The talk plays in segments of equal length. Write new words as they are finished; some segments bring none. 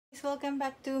Welcome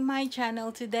back to my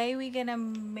channel. Today we're gonna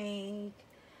make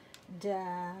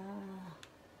the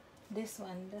this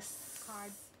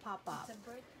card pop-up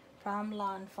from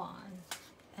Lawn Fawn,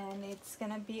 and it's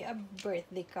gonna be a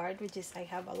birthday card, which is I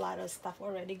have a lot of stuff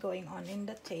already going on in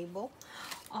the table.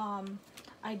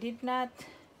 I did not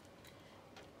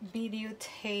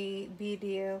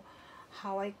video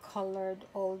how I colored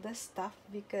all the stuff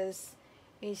because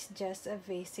it's just a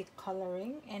basic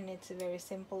coloring and it's very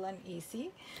simple and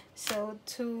easy. So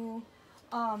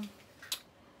um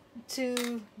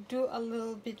to do a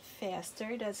little bit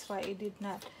faster, that's why I did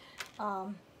not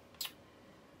um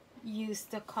use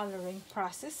the coloring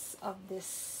process of this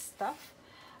stuff.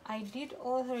 I did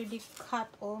already cut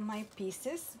all my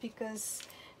pieces because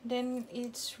then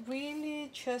it's really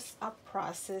just a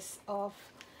process of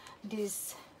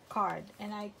this card.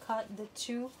 And I cut the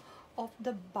two of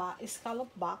the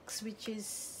scallop box, which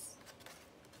is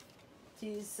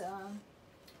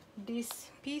this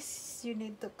piece. You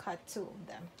need to cut two of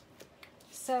them.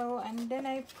 So, and then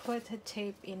I put a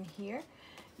tape in here,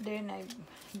 then I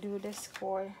do the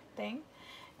score thing,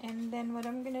 and then what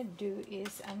I'm gonna do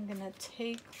is I'm gonna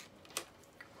take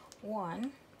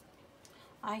one.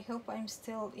 I hope I'm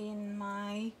still in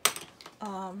my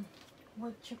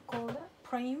what you call that,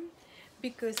 frame,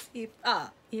 because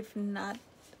if not,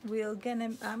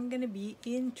 I'm gonna be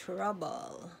in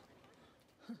trouble.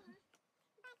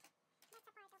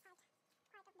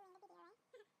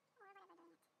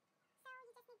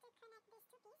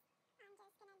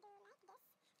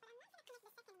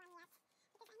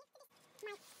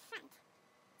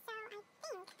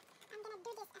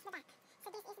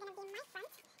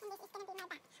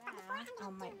 I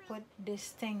might put this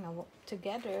thing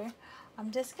together. I'm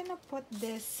just gonna put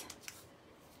this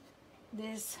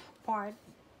part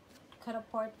cut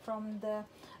apart from the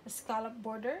scallop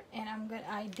border, and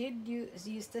I did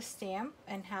use the stamp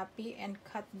and happy and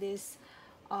cut this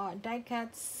die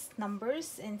cuts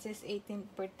numbers and says 18th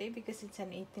birthday because it's an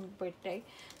 18th birthday.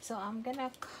 So I'm gonna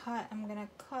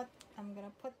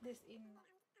put this in.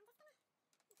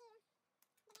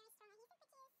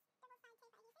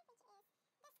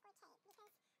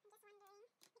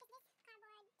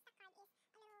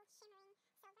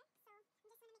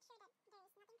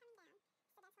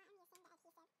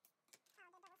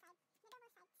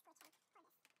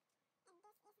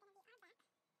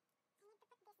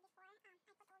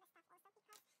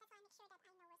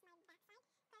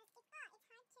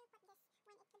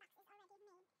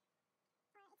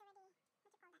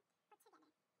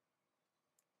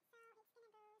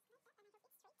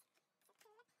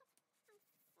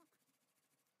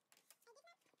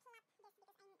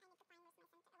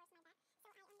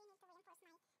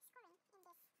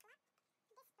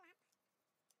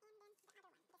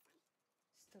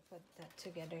 To put that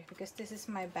together because this is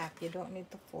my back, you don't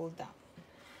need to fold down.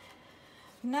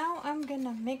 Now I'm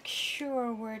gonna make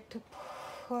sure where to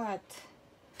put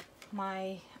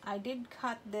my, I did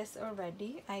cut this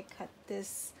already. I cut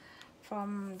this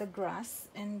from the grass,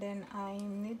 and then I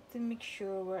need to make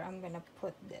sure where I'm gonna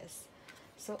put this.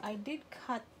 So I did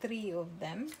cut 3 of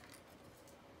them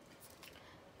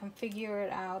and figure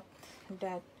it out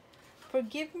that,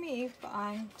 forgive me if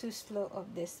I'm too slow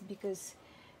of this because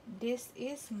this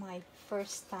is my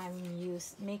first time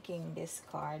making this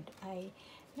card. I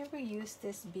never used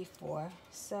this before,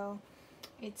 so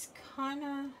it's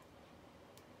kinda,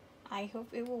 I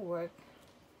hope it will work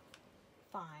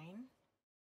fine.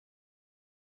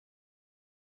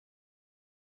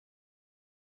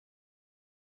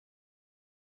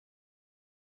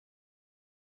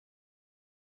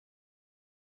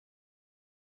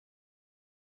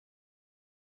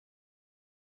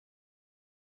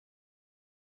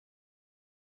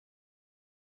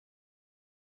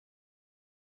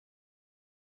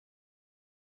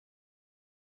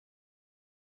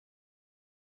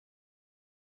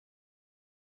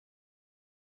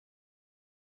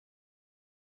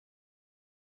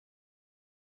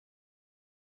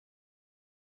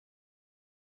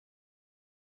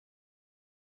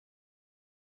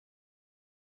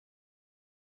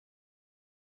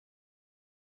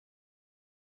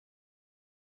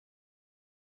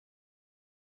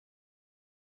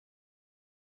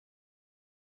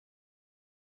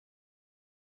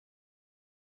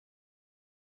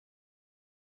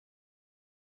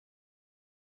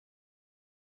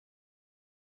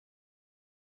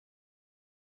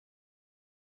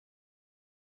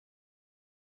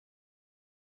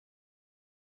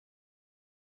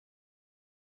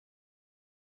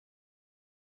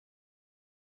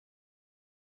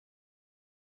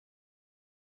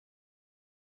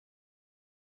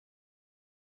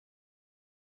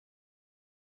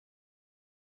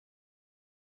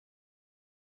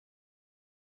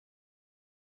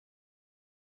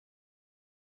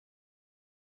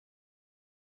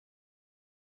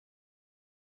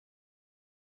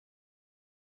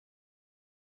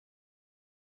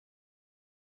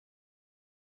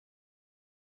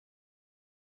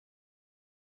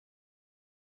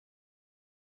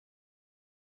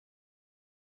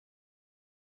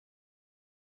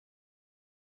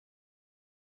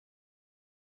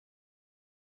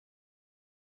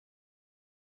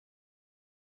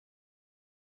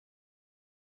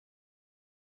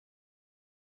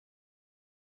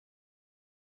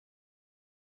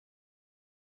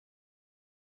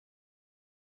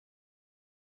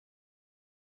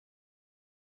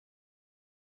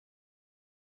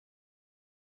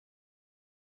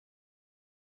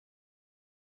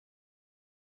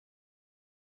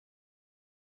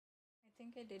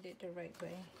 think I did it the right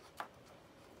way.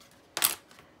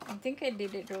 I think I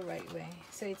did it the right way.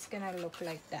 So it's gonna look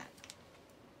like that.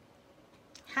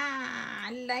 Ha!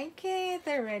 I like it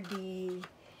already.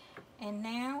 And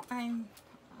now I'm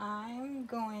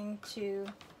going to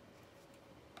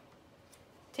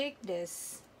take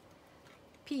this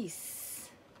piece.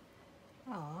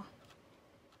 Oh,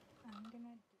 I'm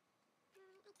gonna.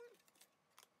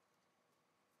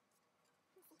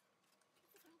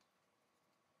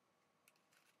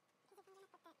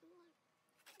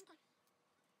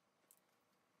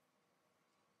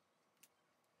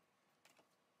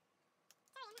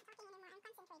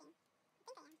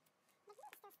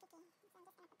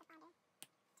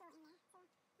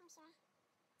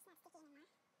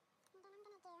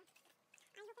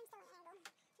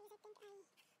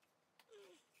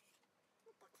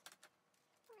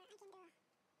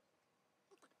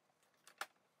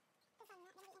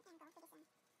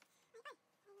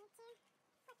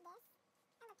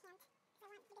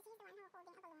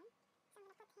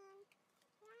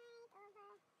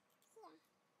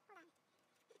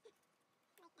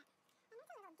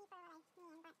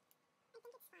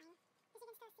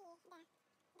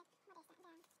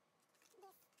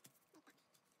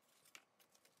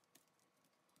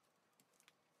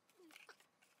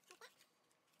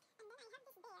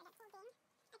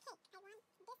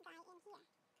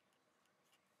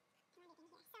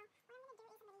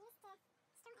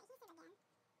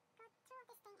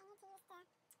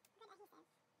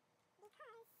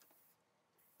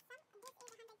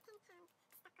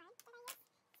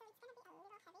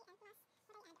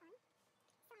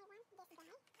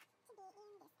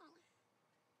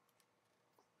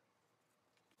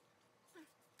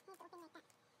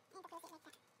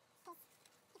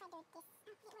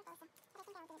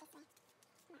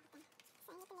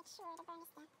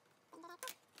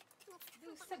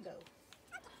 Ago.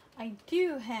 I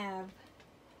do have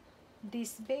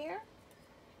this bear.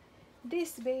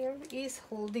 This bear is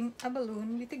holding a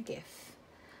balloon with a gift.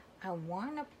 I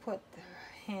want to put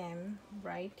him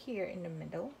right here in the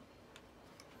middle.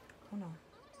 Oh no.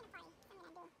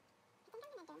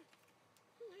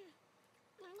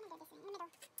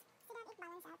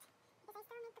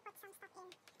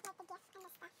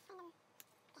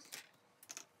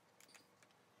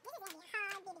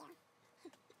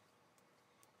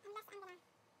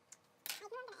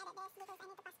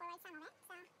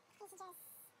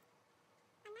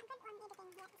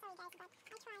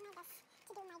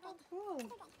 Cool.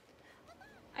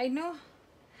 I know.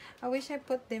 I wish I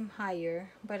put them higher,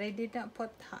 but I did not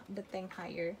put the thing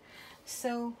higher.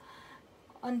 So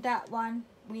on that one,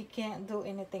 we can't do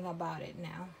anything about it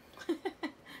now.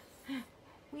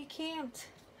 we can't.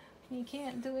 We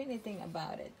can't do anything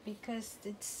about it because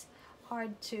it's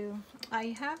hard to.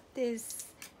 I have this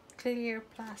clear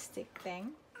plastic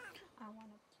thing. I want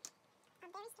to.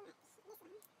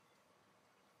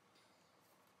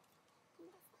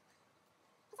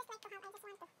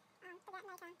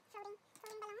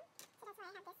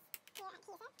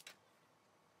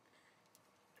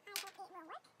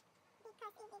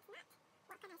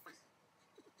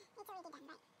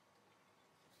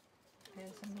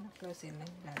 Yes, I'm gonna close it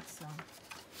like that. So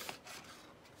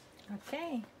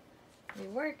okay, it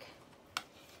work.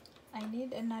 I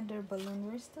need another balloon.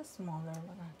 Where's the smaller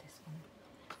one? Oh, this one.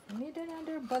 I need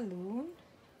another balloon,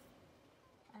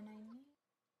 and I need.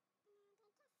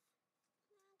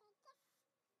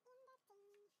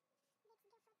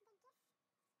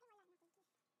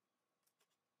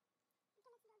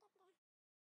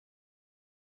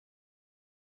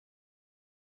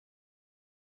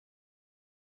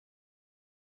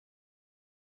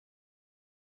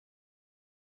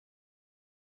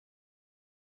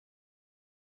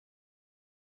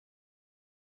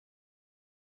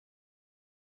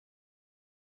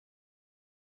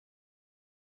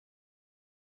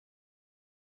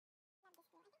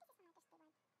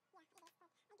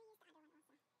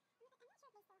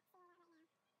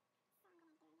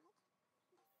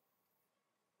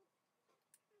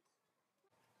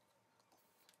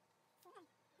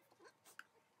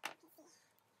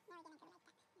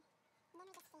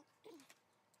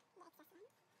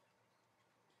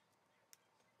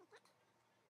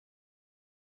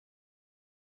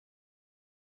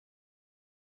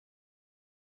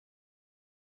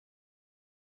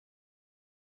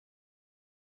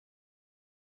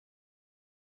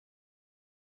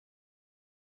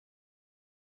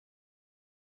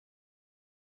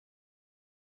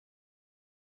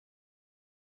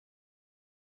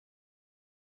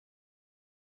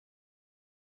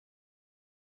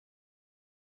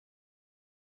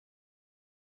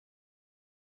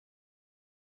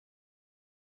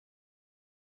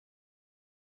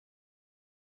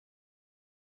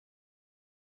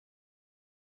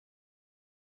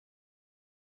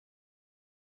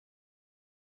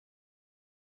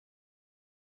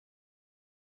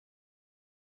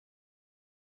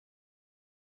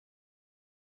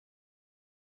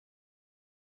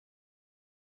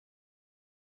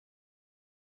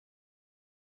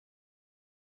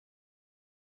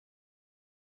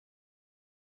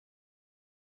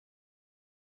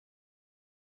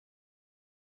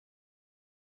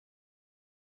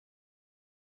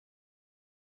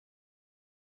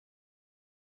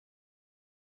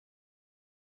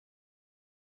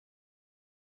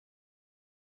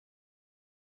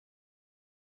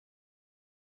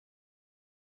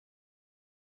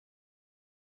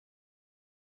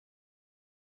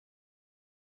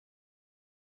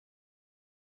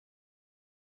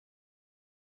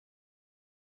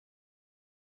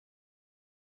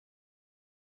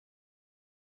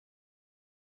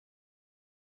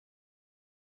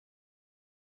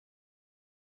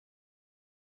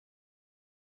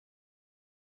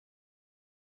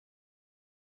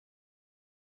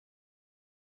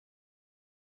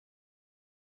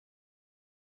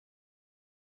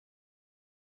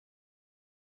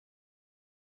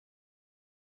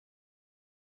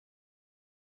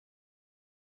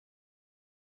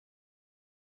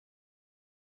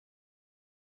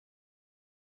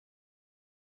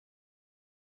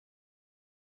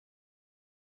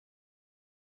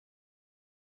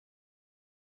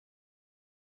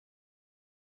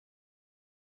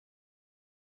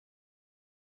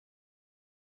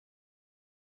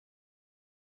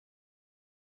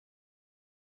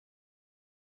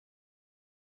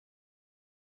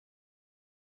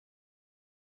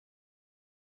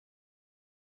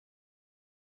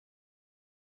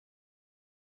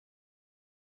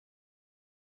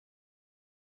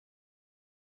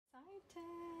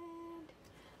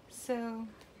 So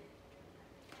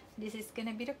this is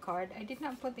gonna be the card. I did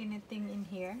not put anything in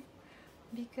here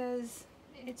because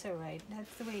it's alright,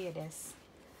 that's the way it is.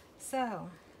 So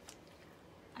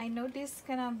I know this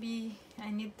gonna be, I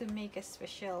need to make a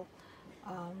special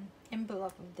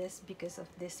envelope of this because of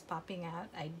this popping out.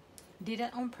 I did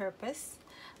it on purpose.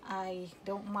 I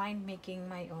don't mind making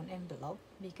my own envelope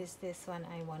because this one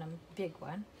I want a big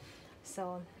one.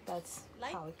 So that's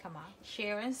how it come out.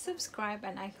 Share and subscribe,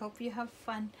 and I hope you have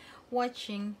fun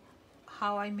watching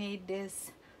how I made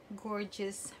this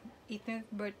gorgeous 18th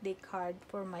birthday card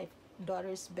for my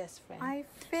daughter's best friend. I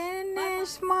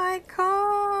finished my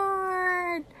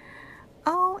card.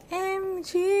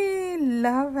 OMG,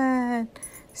 love it.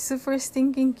 Super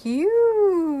stinking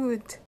cute.